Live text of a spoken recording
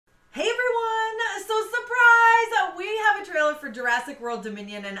for Jurassic World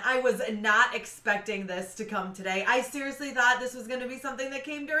Dominion, and I was not expecting this to come today. I seriously thought this was going to be something that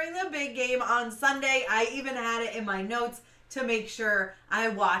came during the big game on Sunday. I even had it in my notes to make sure I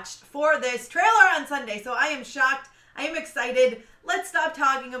watched for this trailer on Sunday. So I am shocked. I am excited. Let's stop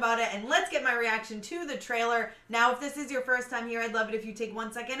talking about it and let's get my reaction to the trailer. Now, if this is your first time here, I'd love it if you take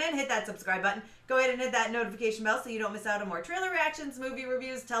 1 second and hit that subscribe button. Go ahead and hit that notification bell so you don't miss out on more trailer reactions, movie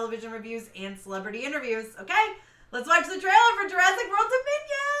reviews, television reviews, and celebrity interviews. Okay? Let's watch the trailer for Jurassic World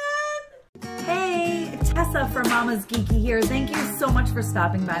Dominion! Hey, Tessa from Mama's Geeky here. Thank you so much for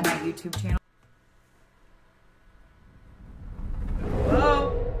stopping by my YouTube channel.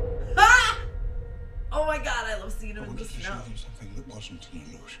 Whoa! Ha! Oh my god, I love seeing him in the snow. I wanted to show them something that wasn't an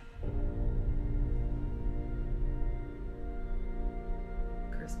illusion.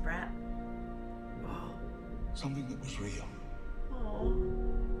 Chris Pratt. Whoa. Something that was real. Oh.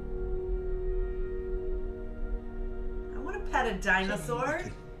 I want to pet a dinosaur.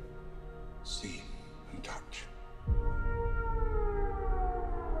 See and touch.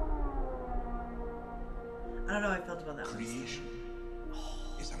 I don't know how I felt about that one. Creation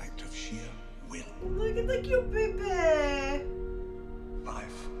is an act of sheer will. Look at the cute baby.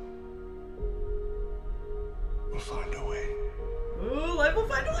 Life will find a way. Ooh, life will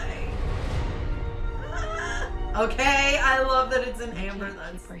find a way. Ah. Okay, I love that it's an amber.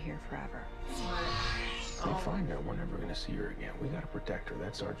 Keep her here forever. We'll find out we're never gonna see her again. We gotta protect her.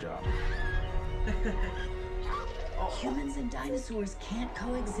 That's our job. Humans and dinosaurs can't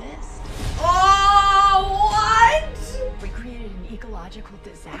coexist. Oh, what? We created an ecological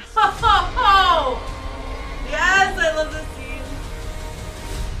disaster. Oh, yes, I love this scene.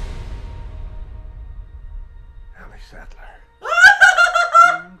 Ellie Sattler.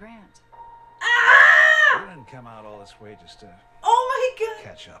 Grant. Ah! You didn't come out all this way just to Oh my god.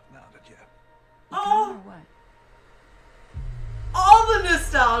 catch up now, did you? Oh, Or what? all the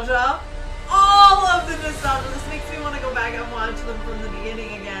nostalgia. All of the nostalgia. This makes me want to go back and watch them from the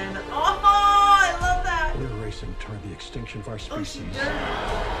beginning again. Oh, I love that. We're racing toward the extinction of our Oh, she species. did.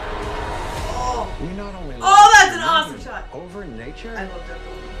 Oh, We not only oh, that's an awesome shot. over nature, I love that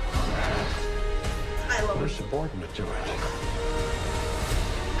film. I love we're it. subordinate to it.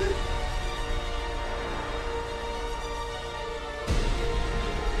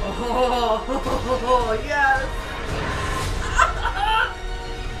 Oh, yes.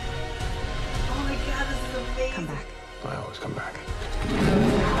 Oh my god, this is amazing. Come back. I always come back.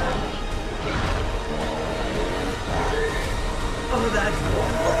 Oh, that's cool.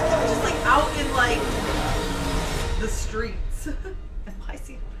 Look at them just like out in like the streets. And why is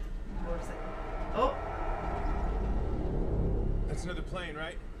he motorcycle? Oh. That's another plane,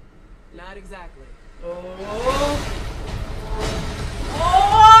 right? Not exactly. Oh.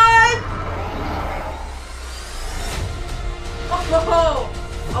 What? Oh.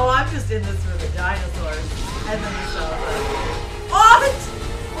 Oh, I'm just in this for the dinosaurs. And then the stuff. Oh,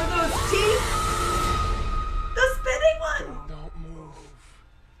 were those teeth? The spinning one. Don't move.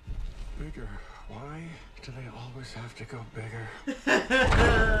 Bigger. Why do they always have to go bigger?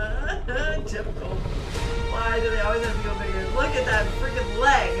 Typical. Why do they always have to go bigger? Look at that freaking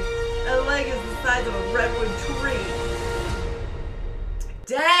leg. That leg is the size of a redwood tree.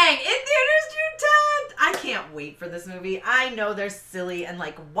 Dang, in theaters June 10th. I can't wait for this movie. I know they're silly and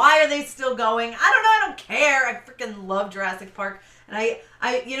like, why are they still going? I don't know. I don't care. I freaking love Jurassic Park. And I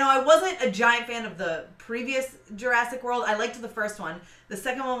wasn't a giant fan of the previous Jurassic World. I liked the first one. The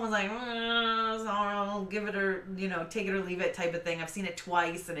second one was like, so I'll give it or, take it or leave it type of thing. I've seen it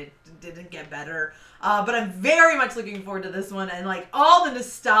twice and it didn't get better. But I'm very much looking forward to this one and like all the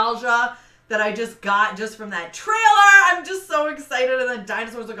nostalgia that I just got just from that trailer. I'm just so excited and the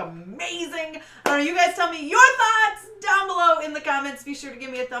dinosaurs look amazing. I don't know, you guys tell me your thoughts down below in the comments. Be sure to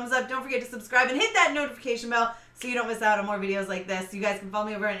give me a thumbs up. Don't forget to subscribe and hit that notification bell so you don't miss out on more videos like this. You guys can follow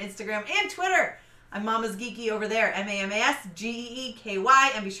me over on Instagram and Twitter. I'm Mama's Geeky over there, MAMASGEEKY,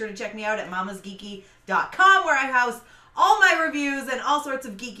 and be sure to check me out at mamasgeeky.com where I house all my reviews and all sorts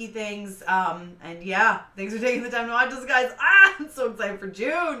of geeky things. And yeah, thanks for taking the time to watch this, guys. I'm so excited for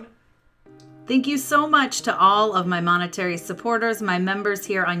June. Thank you so much to all of my monetary supporters, my members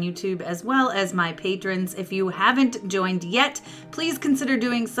here on YouTube, as well as my patrons. If you haven't joined yet, please consider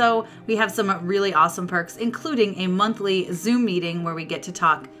doing so. We have some really awesome perks, including a monthly Zoom meeting where we get to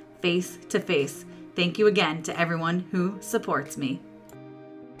talk face to face. Thank you again to everyone who supports me.